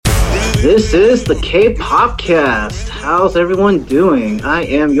This is the K-Popcast. How's everyone doing? I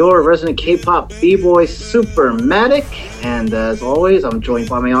am your resident K-pop b-boy Supermatic, and as always, I'm joined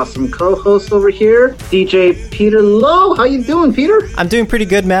by my awesome co-host over here, DJ Peter Lowe. How you doing, Peter? I'm doing pretty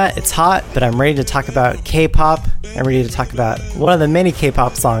good, Matt. It's hot, but I'm ready to talk about K-pop. I'm ready to talk about one of the many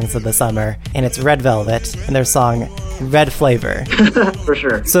K-pop songs of the summer, and it's Red Velvet and their song Red Flavor. For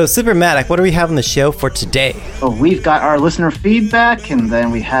sure. So, Supermatic, what do we have on the show for today? Well, we've got our listener feedback, and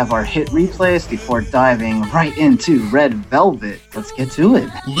then we have our hit replays before diving right into Red Velvet. Let's get to it.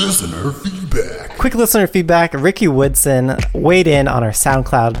 Listener feedback. Quick listener feedback. Ricky Woodson weighed in on our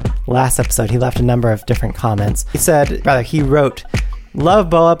SoundCloud last episode. He left a number of different comments. He wrote, "Love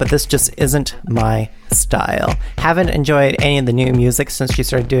Boa, but this just isn't my style. Haven't enjoyed any of the new music since she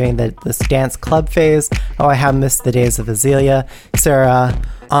started doing this dance club phase. Oh, I have missed the days of Azealia, Sarah,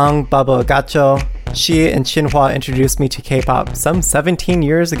 Ang Babo Gacho. She and Xinhua introduced me to K-pop some 17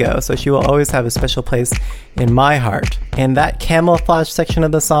 years ago, so she will always have a special place in my heart. And that camouflage section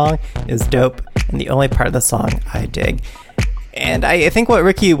of the song is dope, and the only part of the song I dig." And I think what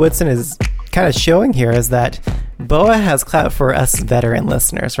Ricky Woodson is kind of showing here is that Boa has clout for us veteran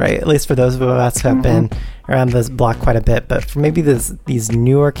listeners, right? At least for those of us who have been around this block quite a bit. But for maybe these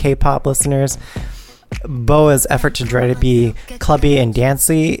newer K-pop listeners, Boa's effort to try to be clubby and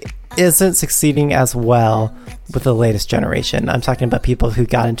dancey isn't succeeding as well with the latest generation. I'm talking about people who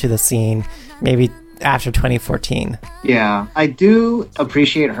got into the scene maybe after 2014. Yeah, I do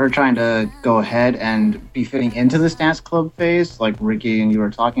appreciate her trying to go ahead and be fitting into this dance club phase, like Ricky and you were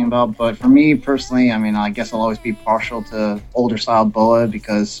talking about. But for me personally, I mean, I guess I'll always be partial to older style Boa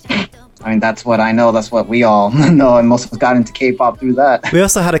because, I mean, that's what I know. That's what we all know, and most of us got into K-pop through that. We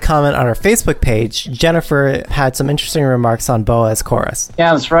also had a comment on our Facebook page. Jennifer had some interesting remarks on Boa's chorus.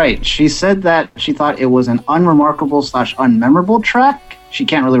 Yeah, that's right. She said that she thought it was an unremarkable/unmemorable track. She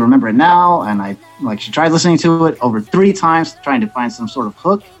can't really remember it now, and she tried listening to it over 3 times, trying to find some sort of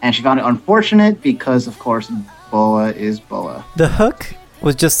hook, and she found it unfortunate because, of course, Boa is Boa. The hook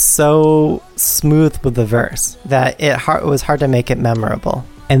was just so smooth with the verse that it was hard to make it memorable.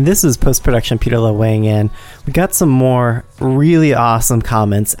 And this is post-production Peter Lowe weighing in. We got some more really awesome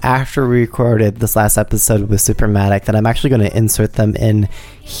comments after we recorded this last episode with Supermatic that I'm actually going to insert them in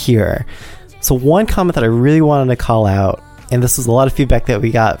here. So one comment that I really wanted to call out, and this is a lot of feedback that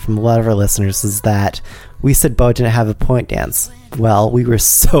we got from a lot of our listeners, is that we said Boa didn't have a point dance. Well, we were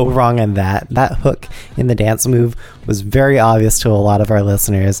so wrong on that. That hook in the dance move was very obvious to a lot of our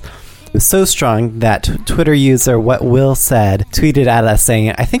listeners. It was so strong that Twitter user What Will Said tweeted at us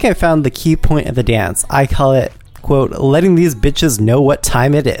saying, "I think I found the key point of the dance. I call it, quote, letting these bitches know what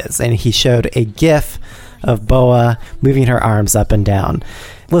time it is." And he showed a gif of Boa moving her arms up and down.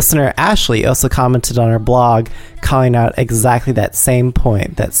 Listener Ashley also commented on our blog calling out exactly that same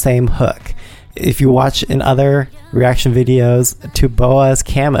point, that same hook. If you watch in other reaction videos to Boa's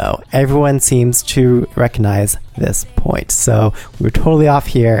camo, everyone seems to recognize this point. So we were totally off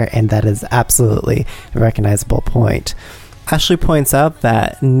here, and that is absolutely a recognizable point. Ashley points out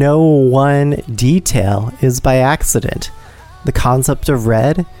that no one detail is by accident. The concept of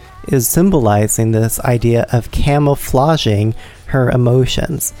red is symbolizing this idea of camouflaging her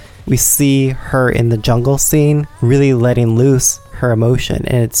emotions. We see her in the jungle scene really letting loose her emotion,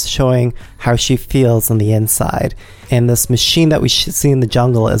 and it's showing how she feels on the inside. And this machine that we see in the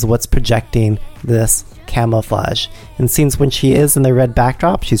jungle is what's projecting this camouflage. In scenes when she is in the red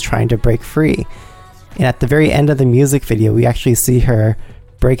backdrop, she's trying to break free. And at the very end of the music video, we actually see her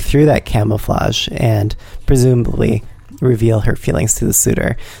break through that camouflage and presumably reveal her feelings to the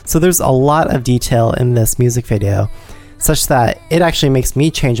suitor. So there's a lot of detail in this music video, such that it actually makes me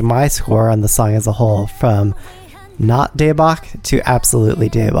change my score on the song as a whole from not Daebak to absolutely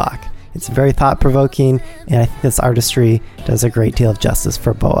Daebak. It's very thought-provoking, and I think this artistry does a great deal of justice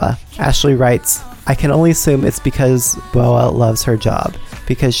for Boa. Ashley writes, "I can only assume it's because Boa loves her job,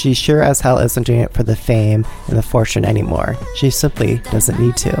 because she sure as hell isn't doing it for the fame and the fortune anymore. She simply doesn't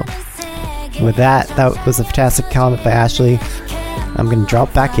need to." And with that was a fantastic comment by Ashley. I'm going to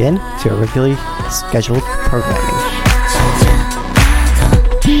drop back in to a regularly scheduled programming.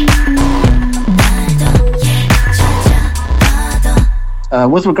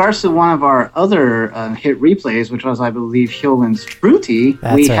 With regards to one of our other hit replays, which was, I believe, Hyolin's Fruity,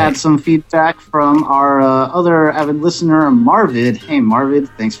 we had some feedback from our other avid listener, Marvid. Hey, Marvid,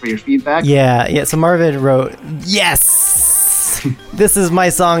 thanks for your feedback. Yeah. So Marvid wrote, "Yes! This is my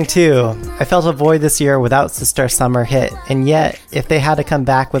song too. I felt a void this year without Sister Summer hit, and yet, if they had to come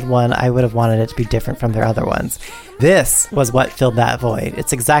back with one, I would have wanted it to be different from their other ones. This was what filled that void.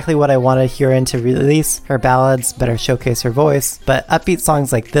 It's exactly what I wanted Hyun to release. Her ballads better showcase her voice, but upbeat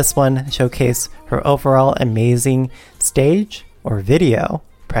songs like this one showcase her overall amazing stage or video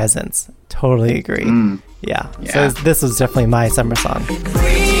presence. Totally agree. Yeah. So this was definitely my summer song.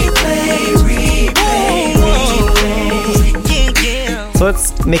 So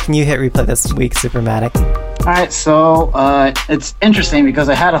what's making you hit replay this week, Supermatic? All right, so it's interesting because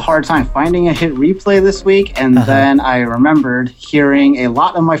I had a hard time finding a hit replay this week, and then I remembered hearing a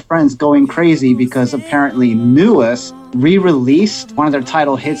lot of my friends going crazy because apparently Newest re-released one of their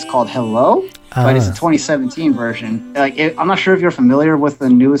title hits called Hello, but it's a 2017 version. I'm not sure if you're familiar with the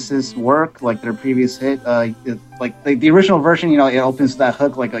Newest's work, like their previous hit. Like the original version, it opens that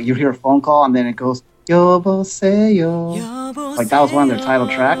hook, like you hear a phone call, and then it goes, 여보세요. Like that was one of their title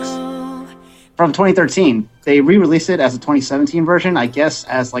tracks. From 2013, they re-released it as a 2017 version, I guess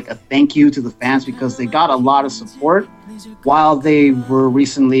as like a thank you to the fans because they got a lot of support while they were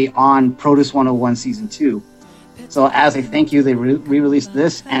recently on Produce 101 Season 2. So as a thank you, they re-released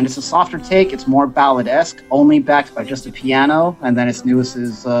this, and it's a softer take. It's more ballad-esque, only backed by just a piano, and then it's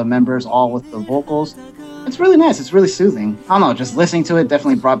Newest's members all with the vocals. It's really nice. It's really soothing. I don't know, just listening to it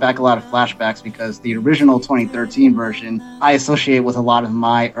definitely brought back a lot of flashbacks because the original 2013 version I associate with a lot of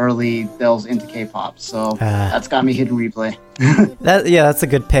my early delves into K-pop. So that's got me hitting replay. That's a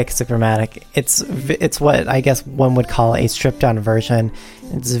good pick, Supermatic. It's what I guess one would call a stripped-down version.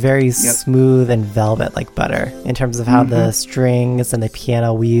 It's very smooth and velvet like butter in terms of how the strings and the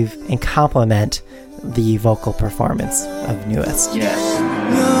piano weave and complement the vocal performance of Newest. Yes.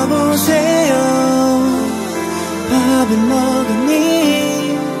 밥을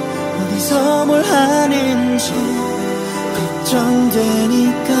먹으니 어디서 뭘 하는지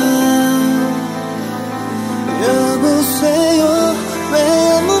걱정되니까 여보세요 왜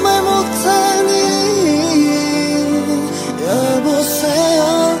아무 말 못하니 여보세요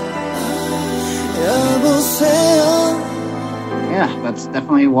Yeah, that's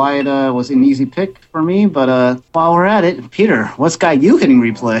definitely why it was an easy pick for me. But while we're at it, Peter, what's got you hitting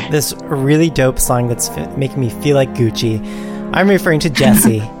replay? This really dope song that's making me feel like Gucci. I'm referring to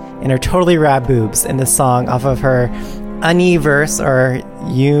Jessie and her totally rad boobs in this song off of her Unnie verse or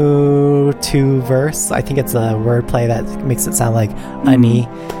U2 verse. I think it's a wordplay that makes it sound like Unnie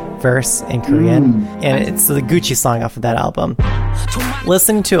verse in Korean. And it's the Gucci song off of that album.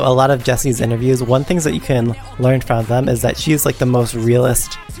 Listening to a lot of Jessie's interviews, one thing that you can learn from them is that she's like the most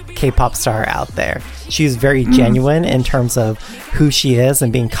realist K-pop star out there. She's very genuine in terms of who she is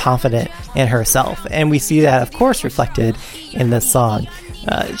and being confident in herself. And we see that, of course, reflected in this song.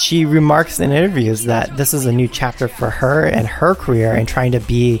 She remarks in interviews that this is a new chapter for her and her career and trying to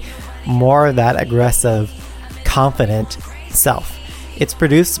be more of that aggressive, confident self. It's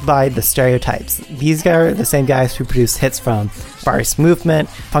produced by The Stereotypes. These guys are the same guys who produced hits from Far East Movement,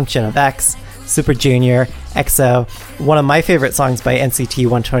 Function of X, Super Junior, EXO. One of my favorite songs by NCT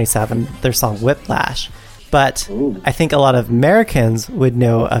 127, their song Whiplash. But I think a lot of Americans would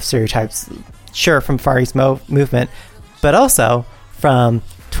know of Stereotypes, sure, from Far East Movement, but also from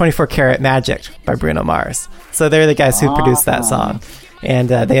 24 Karat Magic by Bruno Mars. So they're the guys who produced that song. And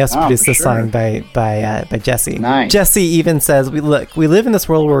they also produced this song by Jessie. Nice. Jessie even says, we live in this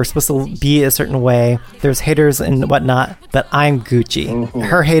world where we're supposed to be a certain way. There's haters and whatnot, but I'm Gucci.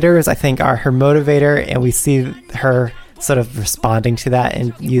 Her haters, I think, are her motivator, and we see her sort of responding to that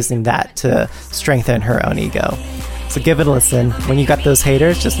and using that to strengthen her own ego. So give it a listen. When you got those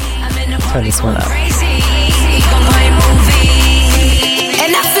haters, just turn this one up.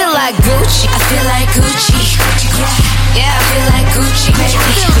 And I feel like Gucci. I feel like Gucci. Yeah, I feel like Gucci, baby.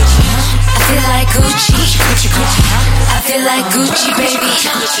 I feel like Gucci. I feel like Gucci, baby.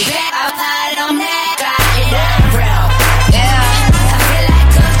 I'm hot on that. Yeah, I feel like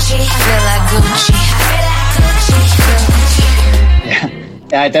Gucci. I feel like Gucci.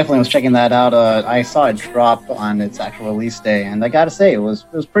 Yeah, I definitely was checking that out. I saw it drop on its actual release day, and I gotta say, it was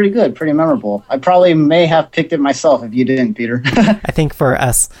pretty good, pretty memorable. I probably may have picked it myself if you didn't, Peter. I think for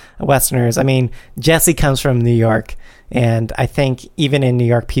us Westerners, I mean, Jessie comes from New York, and I think even in New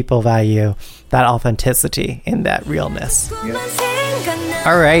York, people value that authenticity and that realness. Yep.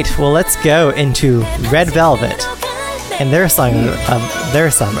 All right, well, let's go into Red Velvet and their song of their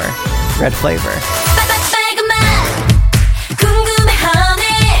summer, Red Flavor.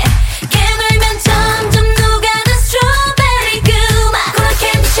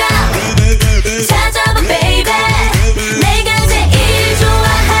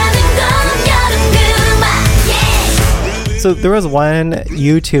 So there was one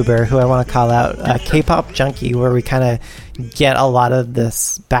YouTuber who I want to call out, K-Pop Junkie, where we kind of get a lot of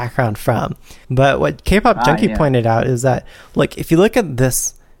this background from. But what K-Pop Junkie pointed out is that, look, if you look at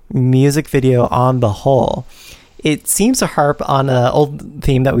this music video on the whole, it seems to harp on an old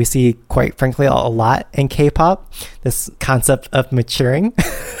theme that we see, quite frankly, a lot in K-pop, this concept of maturing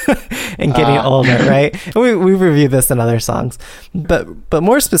and getting older, right? We reviewed this in other songs. But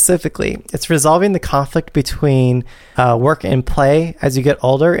more specifically, it's resolving the conflict between work and play as you get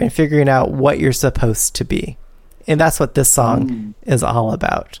older and figuring out what you're supposed to be. And that's what this song is all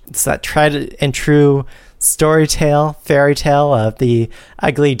about. It's that tried and true fairy tale of the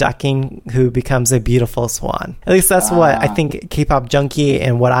ugly duckling who becomes a beautiful swan. At least that's what I think K-Pop Junkie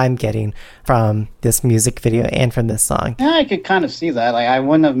and what I'm getting from this music video and from this song. Yeah, I could kind of see that. Like, I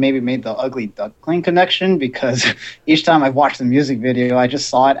wouldn't have maybe made the ugly duckling connection, because each time I watched the music video, I just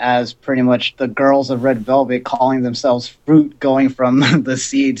saw it as pretty much the girls of Red Velvet calling themselves fruit, going from the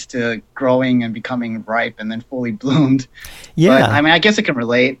seeds to growing and becoming ripe and then fully bloomed. Yeah. But, I mean, I guess it can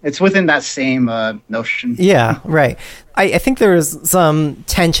relate. It's within that same notion. Yeah, right. I think there is some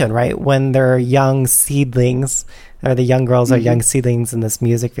tension, right, when they're young seedlings, or the young girls are young seedlings in this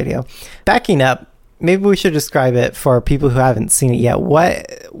music video. Backing up, maybe we should describe it for people who haven't seen it yet.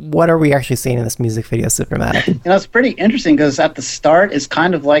 What are we actually seeing in this music video, Supermatic? You know, it's pretty interesting because at the start, it's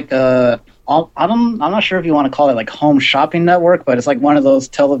kind of like I'm not sure if you want to call it like home shopping network, but it's like one of those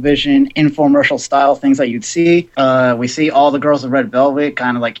television infomercial style things that you'd see. We see all the girls of Red Velvet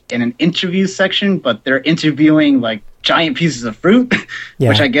kind of like in an interview section, but they're interviewing like giant pieces of fruit,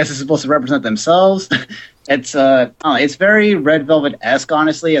 which I guess is supposed to represent themselves. It's it's very Red Velvet-esque,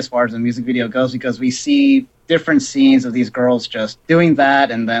 honestly, as far as the music video goes, because we see different scenes of these girls just doing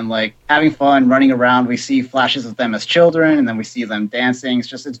that and then like having fun, running around. We see flashes of them as children, and then we see them dancing.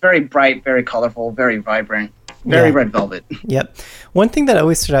 It's very bright, very colorful, very vibrant, very Red Velvet. Yep. One thing that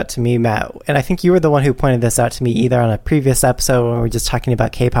always stood out to me, Matt, and I think you were the one who pointed this out to me either on a previous episode when we were just talking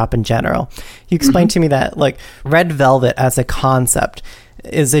about K-pop in general. You explained to me that like Red Velvet as a concept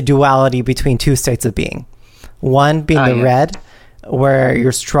is a duality between two states of being. One being the red, where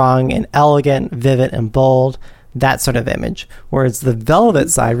you're strong and elegant, vivid and bold, that sort of image. Whereas the Velvet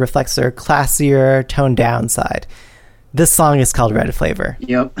side reflects their classier, toned down side. This song is called Red Flavor.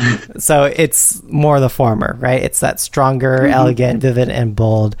 Yep. So it's more the former, right? It's that stronger, elegant, vivid and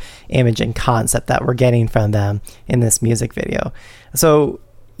bold image and concept that we're getting from them in this music video. So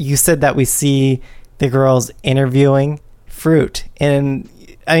you said that we see the girls interviewing fruit, and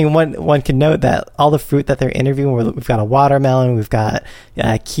I mean, one can note that all the fruit that they're interviewing, we've got a watermelon, we've got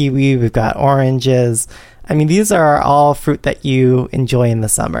kiwi, we've got oranges. I mean, these are all fruit that you enjoy in the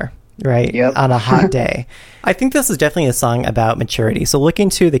summer, right? Yep. On a hot day. I think this is definitely a song about maturity. So looking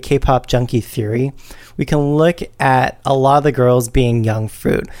to the K-pop junkie theory, we can look at a lot of the girls being young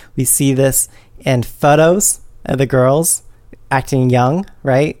fruit. We see this in photos of the girls acting young,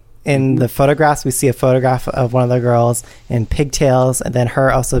 right? In the photographs, we see a photograph of one of the girls in pigtails, and then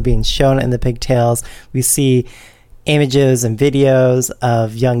her also being shown in the pigtails. We see images and videos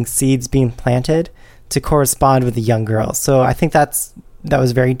of young seeds being planted to correspond with the young girls. So I think that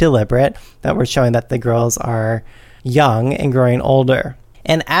was very deliberate, that we're showing that the girls are young and growing older.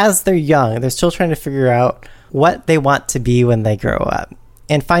 And as they're young, they're still trying to figure out what they want to be when they grow up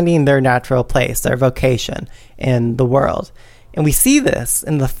and finding their natural place, their vocation in the world. And we see this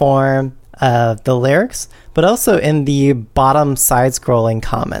in the form of the lyrics, but also in the bottom side-scrolling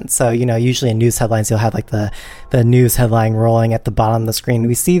comments. So, you know, usually in news headlines, you'll have like the news headline rolling at the bottom of the screen.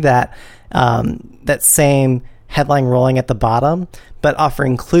 We see that that same headline rolling at the bottom, but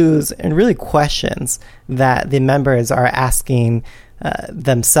offering clues and really questions that the members are asking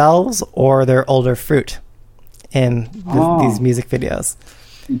themselves or their older fruit in these music videos.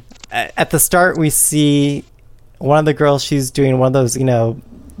 At the start, we see one of the girls, she's doing one of those, you know,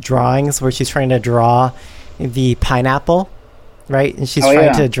 drawings where she's trying to draw the pineapple, right? And she's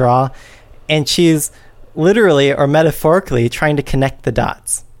trying to draw, and she's literally or metaphorically trying to connect the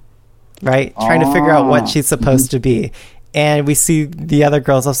dots, right? Trying to figure out what she's supposed to be. And we see the other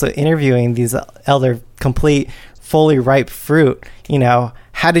girls also interviewing these elder, complete, fully ripe fruit. You know,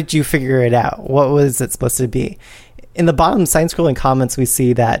 how did you figure it out? What was it supposed to be? In the bottom side-scrolling comments, we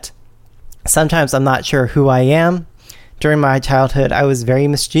see that sometimes I'm not sure who I am. During my childhood, I was very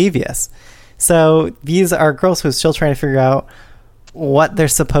mischievous. So these are girls who are still trying to figure out what they're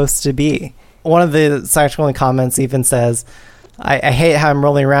supposed to be. One of the side-scrolling comments even says, I hate how I'm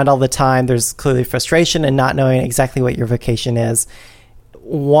rolling around all the time. There's clearly frustration in not knowing exactly what your vocation is.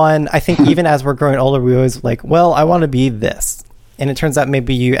 I think even as we're growing older, we always like, well, I want to be this. And it turns out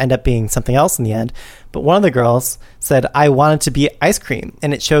maybe you end up being something else in the end. But one of the girls said, I wanted to be ice cream.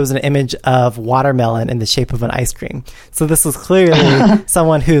 And it shows an image of watermelon in the shape of an ice cream. So this is clearly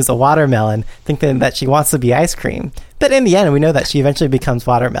someone who's a watermelon thinking that she wants to be ice cream. But in the end, we know that she eventually becomes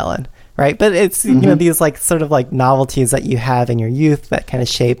watermelon, right? But it's, you know, these like sort of like novelties that you have in your youth that kind of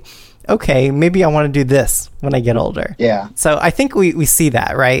shape, okay, maybe I want to do this when I get older. Yeah. So I think we see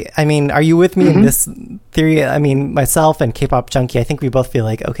that, right? I mean, are you with me in this theory? I mean, myself and K-Pop Junkie, I think we both feel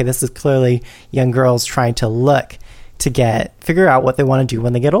like, okay, this is clearly young girls trying to look to figure out what they want to do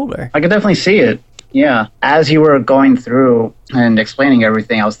when they get older. I could definitely see it. Yeah. As you were going through and explaining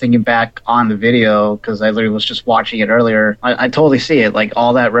everything, I was thinking back on the video because I literally was just watching it earlier. I totally see it, like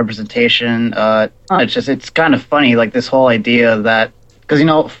all that representation. It's kind of funny, like this whole idea that, because, you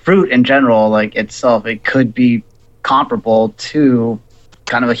know, fruit in general, like itself, it could be comparable to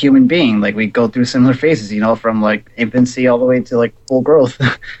kind of a human being. Like we go through similar phases, you know, from like infancy all the way to like full growth.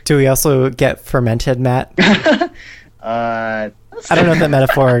 Do we also get fermented, Matt? I don't know if that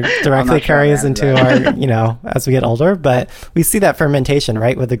metaphor directly carries into our, you know, as we get older, but we see that fermentation,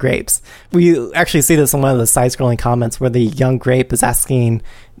 right, with the grapes. We actually see this in one of the side-scrolling comments where the young grape is asking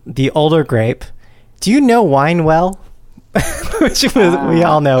the older grape, do you know wine well? Which we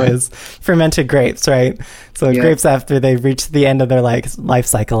all know is fermented grapes, right? So grapes, after they've reached the end of their life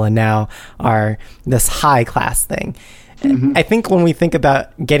cycle and now are this high class thing. I think when we think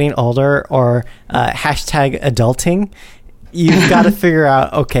about getting older or hashtag adulting, you've got to figure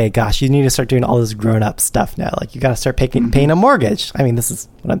out, okay, gosh, you need to start doing all this grown-up stuff now. Like, you got to start paying a mortgage. I mean, this is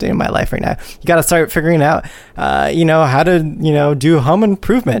what I'm doing in my life right now. You got to start figuring out, you know, how to, you know, do home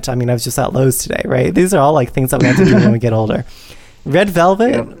improvement. I mean, I was just at Lowe's today, right? These are all, like, things that we have to do when we get older. Red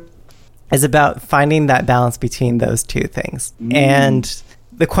Velvet is about finding that balance between those two things. And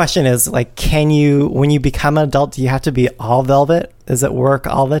the question is, like, when you become an adult, do you have to be all velvet? Does it work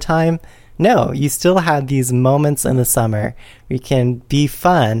all the time? No, you still have these moments in the summer where you can be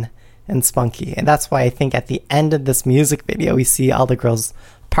fun and spunky. And that's why I think at the end of this music video, we see all the girls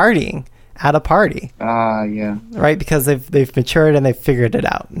partying at a party. Yeah. Right? Because they've matured and they've figured it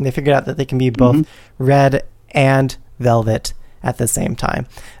out. And they figured out that they can be both red and velvet at the same time.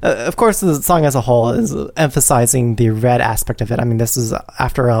 Of course, the song as a whole is emphasizing the red aspect of it. I mean, this is,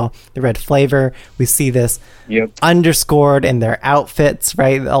 after all, the red flavor. We see this underscored in their outfits,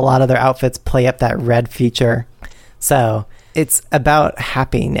 right? A lot of their outfits play up that red feature. So it's about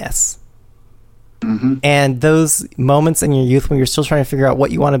happiness. And those moments in your youth when you're still trying to figure out what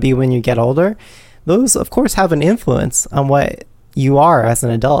you want to be when you get older, those, of course, have an influence on what you are as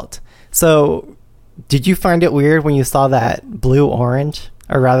an adult. So did you find it weird when you saw that blue-orange,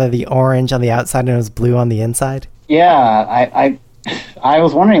 or rather the orange on the outside and it was blue on the inside? Yeah, I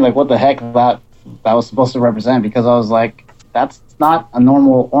was wondering, like, what the heck that was supposed to represent, because I was like, that's not a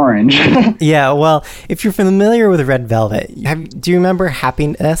normal orange. Yeah, well, if you're familiar with Red Velvet, do you remember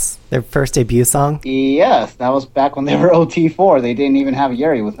Happiness, their first debut song? Yes, that was back when they were OT4. They didn't even have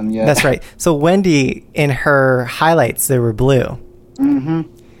Yuri with them yet. That's right. So Wendy, in her highlights, they were blue.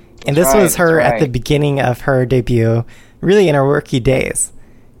 And this was her at the beginning of her debut, really in her rookie days.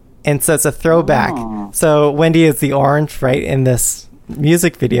 And so it's a throwback. So Wendy is the orange, right, in this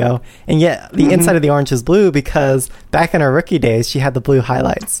music video. And yet the inside of the orange is blue because back in her rookie days, she had the blue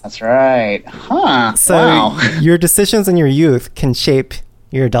highlights. That's right. Huh. So your decisions in your youth can shape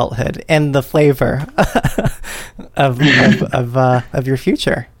your adulthood and the flavor of your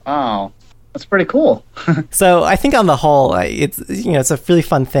future. Oh. That's pretty cool. So I think on the whole, it's a really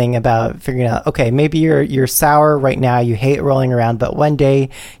fun thing about figuring out, okay, maybe you're sour right now, you hate rolling around, but one day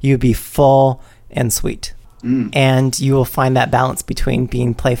you'll be full and sweet. And you will find that balance between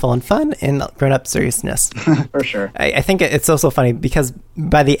being playful and fun and grown-up seriousness. For sure. I think it's also funny because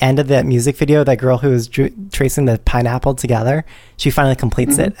by the end of that music video, that girl who was tracing the pineapple together, she finally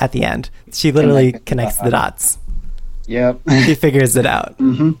completes it at the end. She literally connects the dots. Yep. She figures it out.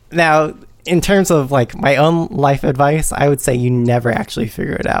 Now, in terms of like my own life advice, I would say you never actually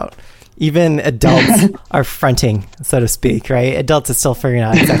figure it out. Even adults are fronting, so to speak, right? Adults are still figuring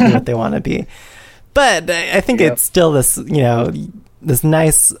out exactly what they want to be. But I think it's still this, this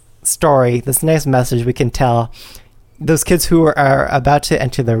nice story, this nice message we can tell those kids who are about to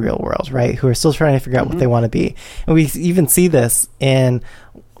enter the real world, right? Who are still trying to figure out what they want to be. And we even see this in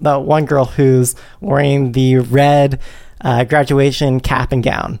the one girl who's wearing the red graduation cap and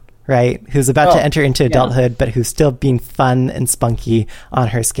gown, right? Who's about to enter into adulthood, but who's still being fun and spunky on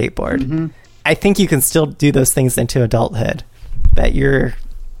her skateboard. I think you can still do those things into adulthood, but you're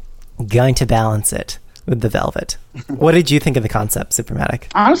going to balance it with the Velvet. What did you think of the concept, Supermatic?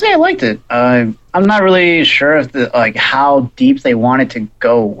 Honestly, I liked it. I'm not really sure if how deep they wanted to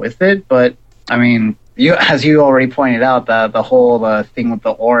go with it, but I mean, as you already pointed out, the whole thing with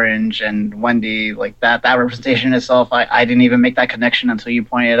the orange and Wendy, like that representation itself, I didn't even make that connection until you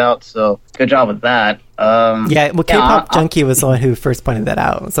pointed it out. So good job with that. K-Pop Junkie was the one who first pointed that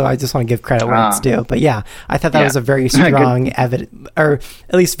out, so I just want to give credit where it's due. But yeah, I thought that was a very strong or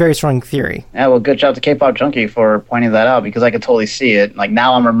at least very strong theory. Yeah, well, good job to K-Pop Junkie for pointing that out, because I could totally see it. Like,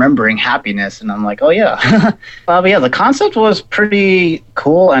 now I'm remembering Happiness, and I'm like, oh yeah. But yeah, the concept was pretty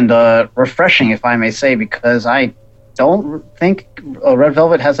cool and refreshing, if I may say, because I don't think Red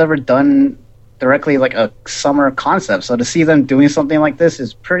Velvet has ever done directly like a summer concept. So to see them doing something like this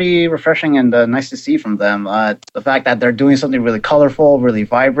is pretty refreshing and nice to see from them. The fact that they're doing something really colorful, really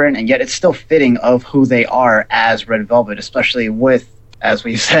vibrant, and yet it's still fitting of who they are as Red Velvet, especially with, as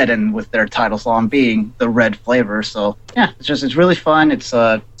we said, and with their title song being the red flavor. So yeah, it's really fun. It's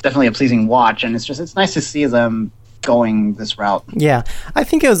definitely a pleasing watch, and it's nice to see them going this route. Yeah, I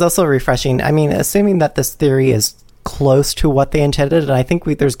think it was also refreshing. I mean, assuming that this theory is close to what they intended, and I think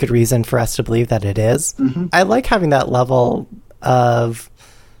there's good reason for us to believe that it is. Mm-hmm. I like having that level of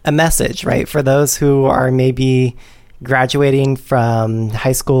a message, right? For those who are maybe graduating from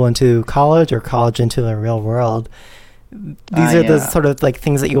high school into college, or college into the real world. These are the sort of like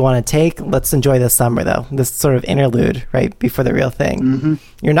things that you want to take. Let's enjoy this summer, though. This sort of interlude, right, before the real thing. Mm-hmm.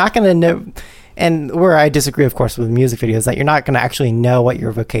 You're not going to know. And where I disagree, of course, with music videos, that you're not going to actually know what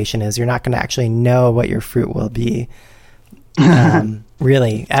your vocation is. You're not going to actually know what your fruit will be,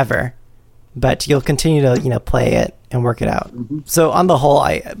 really, ever. But you'll continue to, play it and work it out. Mm-hmm. So on the whole,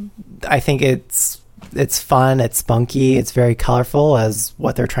 I think it's fun, it's spunky, it's very colorful as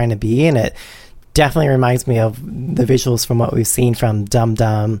what they're trying to be, and it definitely reminds me of the visuals from what we've seen from Dum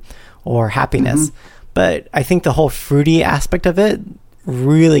Dum or Happiness. Mm-hmm. But I think the whole fruity aspect of it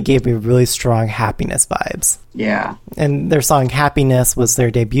really gave me really strong Happiness vibes. Yeah. And their song Happiness was their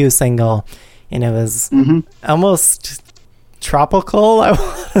debut single, and it was almost tropical, I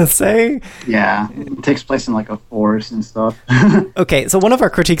want to say. Yeah. It takes place in like a forest and stuff. Okay, so one of our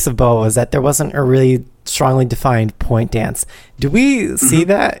critiques of Boa was that there wasn't a really strongly defined point dance. Do we see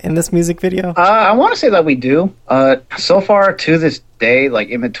that in this music video? I want to say that we do. So far to this day, like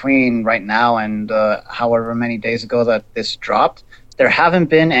in between right now and however many days ago that this dropped, there haven't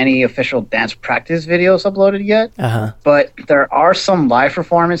been any official dance practice videos uploaded yet, but there are some live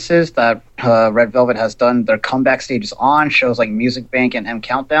performances that Red Velvet has done their comeback stages on, shows like Music Bank and M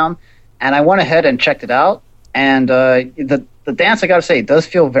Countdown, and I went ahead and checked it out, and the dance, I gotta say, does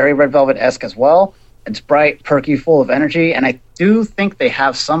feel very Red Velvet-esque as well. It's bright, perky, full of energy, and I do think they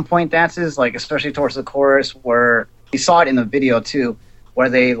have some point dances, like especially towards the chorus, where we saw it in the video too, where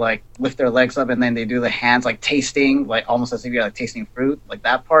they like lift their legs up and then they do the hands like tasting, like almost as if you're like tasting fruit, like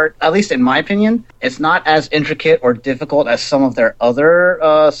that part. At least in my opinion, it's not as intricate or difficult as some of their other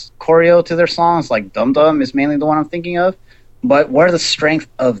choreo to their songs, like Dum Dum is mainly the one I'm thinking of. But where the strength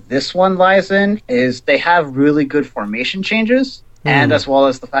of this one lies in is they have really good formation changes, and as well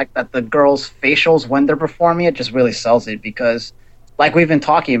as the fact that the girls' facials when they're performing it just really sells it, because like we've been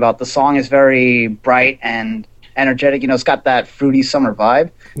talking about, the song is very bright and energetic, it's got that fruity summer vibe.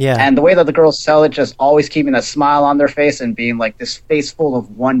 Yeah. And the way that the girls sell it, just always keeping that smile on their face and being like this face full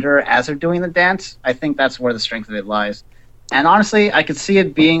of wonder as they're doing the dance, I think that's where the strength of it lies. And honestly, I could see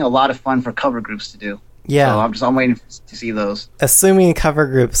it being a lot of fun for cover groups to do. Yeah. So I'm waiting to see those. Assuming cover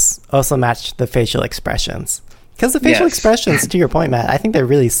groups also match the facial expressions. Because the facial expressions, to your point, Matt, I think they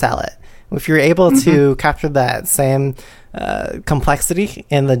really sell it. If you're able to capture that same complexity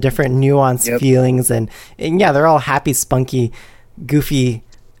and the different nuanced feelings, and yeah, they're all happy, spunky, goofy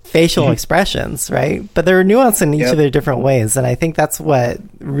facial expressions, right? But they're nuanced in each of their different ways, and I think that's what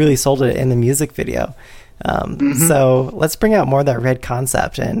really sold it in the music video. So let's bring out more of that red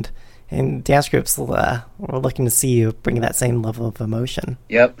concept, and dance groups, we're looking to see you bring that same level of emotion.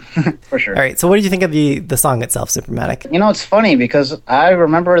 Yep, for sure. All right, so what did you think of the song itself, Supermatic? It's funny because I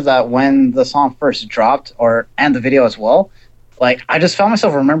remember that when the song first dropped, and the video as well, like I just found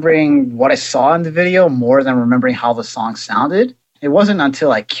myself remembering what I saw in the video more than remembering how the song sounded. It wasn't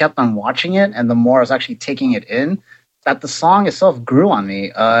until I kept on watching it, and the more I was actually taking it in, that the song itself grew on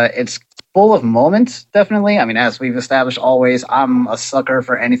me. It's full of moments, definitely. I mean, as we've established always, I'm a sucker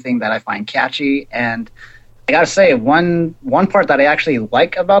for anything that I find catchy. And I gotta say, one part that I actually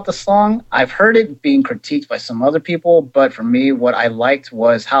like about the song, I've heard it being critiqued by some other people, but for me, what I liked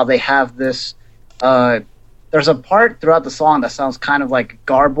was how they have this there's a part throughout the song that sounds kind of like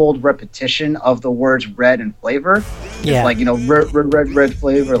garbled repetition of the words red and flavor. Yeah. It's like, you know, red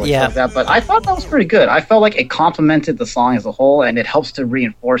flavor, like Yeah. stuff like that. But I thought that was pretty good. I felt like it complemented the song as a whole, and it helps to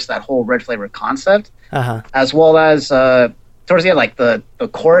reinforce that whole red flavor concept, as well as towards the end, like the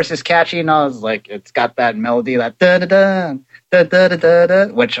chorus is catchy, you know, it's like it's got that melody, that da da da da da da da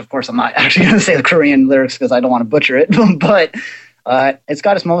da, which of course I'm not actually going to say the Korean lyrics because I don't want to butcher it, but it's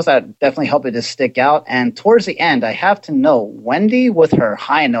got its moments that definitely help it to stick out. And towards the end, I have to know Wendy with her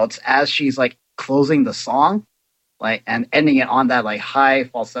high notes as she's like closing the song, like, and ending it on that like high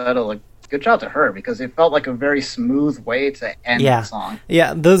falsetto, like, good job to her, because it felt like a very smooth way to end the song.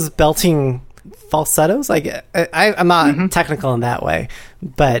 Yeah, those belting falsettos, like I'm not technical in that way,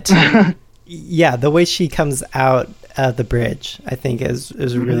 but yeah, the way she comes out of the bridge, I think is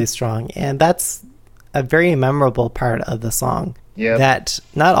really strong, and that's a very memorable part of the song that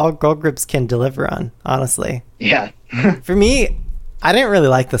not all girl groups can deliver on, honestly. Yeah. For me, I didn't really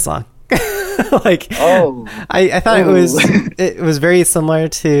like the song. Like, I thought it was very similar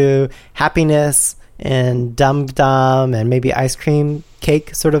to Happiness and Dum Dum and maybe Ice Cream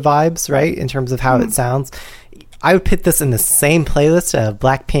Cake sort of vibes, right? In terms of how it sounds. I would put this in the same playlist of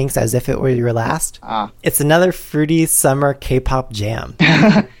Blackpink's As If It Were Your Last. It's another fruity summer K-pop jam.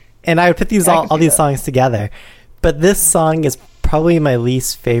 And I would put these all these songs together. But this song is probably my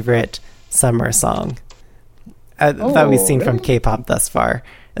least favorite summer song that we've seen from K-pop thus far,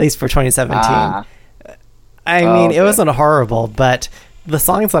 at least for 2017. I mean, it wasn't horrible, but the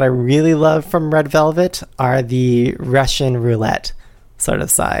songs that I really love from Red Velvet are the Russian roulette sort of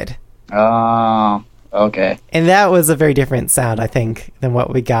side. Oh, okay. And that was a very different sound, I think, than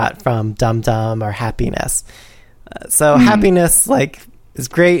what we got from Dum Dum or Happiness. So Happiness, like, is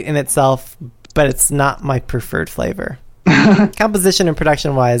great in itself, but it's not my preferred flavor. Composition and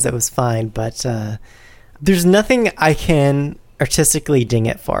production-wise, it was fine, but there's nothing I can artistically ding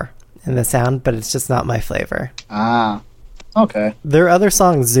it for in the sound, but it's just not my flavor. Okay. Their other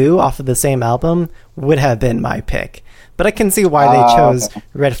song, Zoo, off of the same album, would have been my pick. But I can see why they chose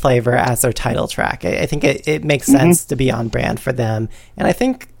Red Flavor as their title track. I think it makes sense to be on brand for them. And I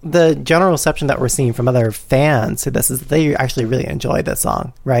think the general reception that we're seeing from other fans to this is that they actually really enjoy this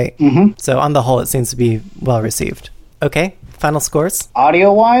song, right? So on the whole, it seems to be well received. Okay, final scores?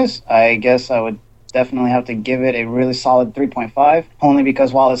 Audio-wise, I guess I would definitely have to give it a really solid 3.5, only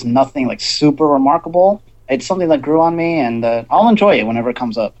because while it's nothing like super remarkable, it's something that grew on me, and I'll enjoy it whenever it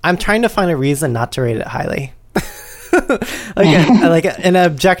comes up. I'm trying to find a reason not to rate it highly. like an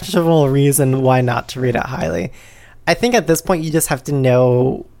objectionable reason why not to rate it highly. I think at this point you just have to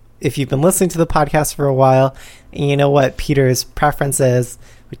know, if you've been listening to the podcast for a while, and you know what Peter's preference is,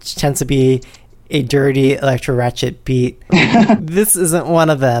 which tends to be a dirty electro ratchet beat. This isn't one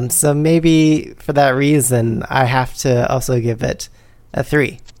of them, so maybe for that reason I have to also give it a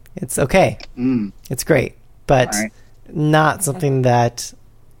 3. It's okay. It's great, but not something that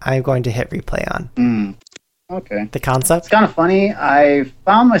I'm going to hit replay on. Okay. The concept? It's kind of funny. I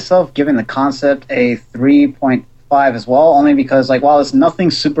found myself giving the concept a 3.5 as well, only because, like, while it's nothing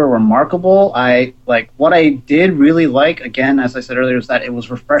super remarkable, what I did really like, again, as I said earlier, is that it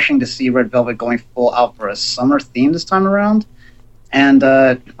was refreshing to see Red Velvet going full out for a summer theme this time around. And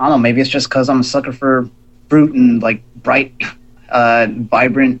I don't know, maybe it's just because I'm a sucker for fruit and, like, bright,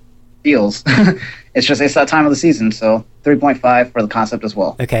 vibrant feels. It's that time of the season, so 3.5 for the concept as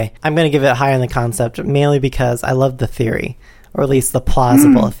well. Okay, I'm going to give it higher in the concept, mainly because I love the theory, or at least the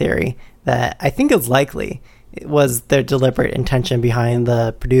plausible theory, that I think is likely. It was their deliberate intention behind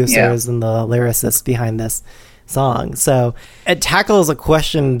the producers and the lyricists behind this song. So it tackles a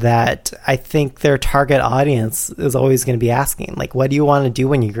question that I think their target audience is always going to be asking. Like, what do you want to do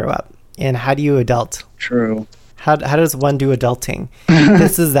when you grow up? And how do you adult? True. How does one do adulting?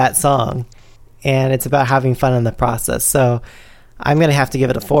 This is that song. And it's about having fun in the process. So I'm going to have to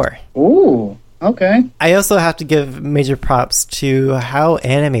give it a 4. Ooh, okay. I also have to give major props to how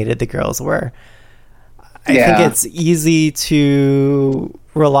animated the girls were. I think it's easy to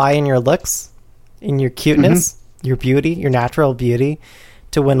rely on your looks, in your cuteness, your beauty, your natural beauty,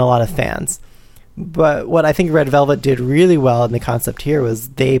 to win a lot of fans. But what I think Red Velvet did really well in the concept here was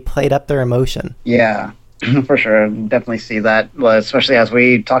they played up their emotion. Yeah. For sure, definitely see that. Well, especially as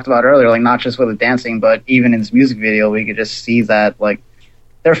we talked about earlier, like not just with the dancing, but even in this music video, we could just see that, like,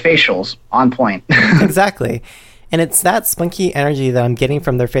 their facials on point. Exactly, and it's that spunky energy that I'm getting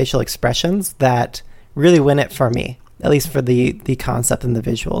from their facial expressions that really win it for me, at least for the concept and the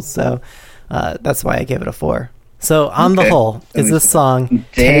visuals. So that's why I gave it a 4. So, on the Okay. whole, is this song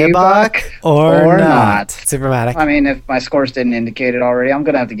Daebak Daebak or not? Supermatic. I mean, if my scores didn't indicate it already, I'm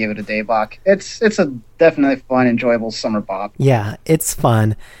gonna have to give it a Daebak. It's a definitely fun, enjoyable summer bop. Yeah, it's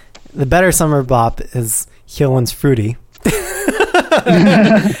fun. The better summer bop is Hyowon's Fruity.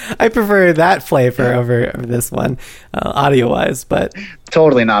 I prefer that flavor over this one, audio-wise, but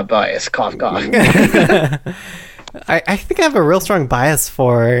Totally not biased. Cough, cough. I think I have a real strong bias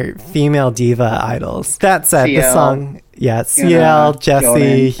for female diva idols. That said, the CL, song, CL,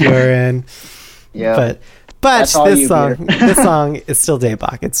 Jessie, Hyorin, Yeah. but That's all this you, song, Peter. this song is still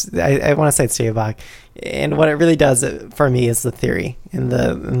Daebak. I want to say it's Daebak, and what it really does for me is the theory and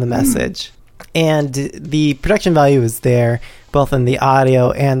the message, and the production value is there, both in the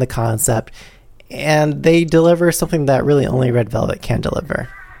audio and the concept, and they deliver something that really only Red Velvet can deliver.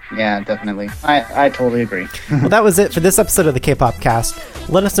 Yeah, definitely. I totally agree. Well, that was it for this episode of the K-Pop Cast.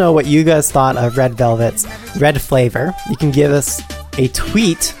 Let us know what you guys thought of Red Velvet's Red Flavor. You can give us a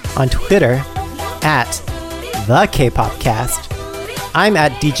tweet on Twitter at the K-Pop Cast. I'm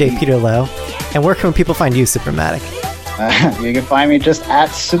at DJ Peter Lowe. And where can people find you, Supermatic? You can find me just at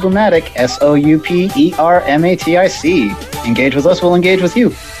Supermatic, SOUPERMATIC. Engage with us, we'll engage with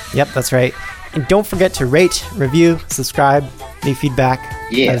you. Yep, that's right. And don't forget to rate, review, subscribe, leave feedback.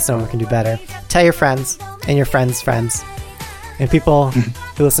 Yeah. Let us know what we can do better. Tell your friends and your friends' friends. And people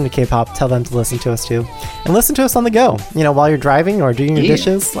who listen to K-pop, tell them to listen to us too. And listen to us on the go. You know, while you're driving or doing your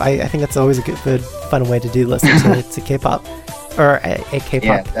dishes. I think that's always a good, fun way to listen to K-pop. Or a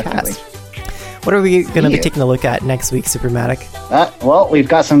K-pop definitely. cast. What are we going to be taking a look at next week, Supermatic? Well, we've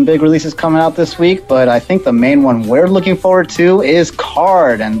got some big releases coming out this week, but I think the main one we're looking forward to is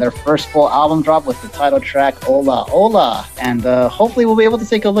KARD and their first full album drop with the title track Ola Ola. And hopefully we'll be able to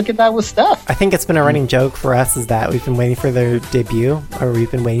take a look at that with Steph. I think it's been a running joke for us is that we've been waiting for their debut, or we've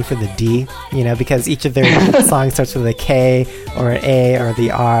been waiting for the D, because each of their songs starts with a K or an A or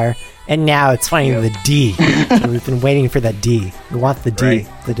the R. And now it's finally the D. So we've been waiting for that D. We want the D,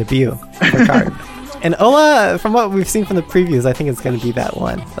 Right. the debut for KARD. And Ola, from what we've seen from the previews, I think it's going to be that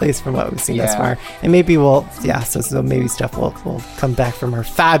one. At least from what we've seen thus far. And maybe so maybe Steph will come back from her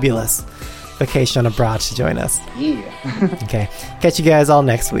fabulous vacation abroad to join us. Yeah. Okay. Catch you guys all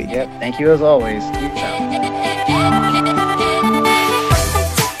next week. Yep. Thank you as always. Ciao.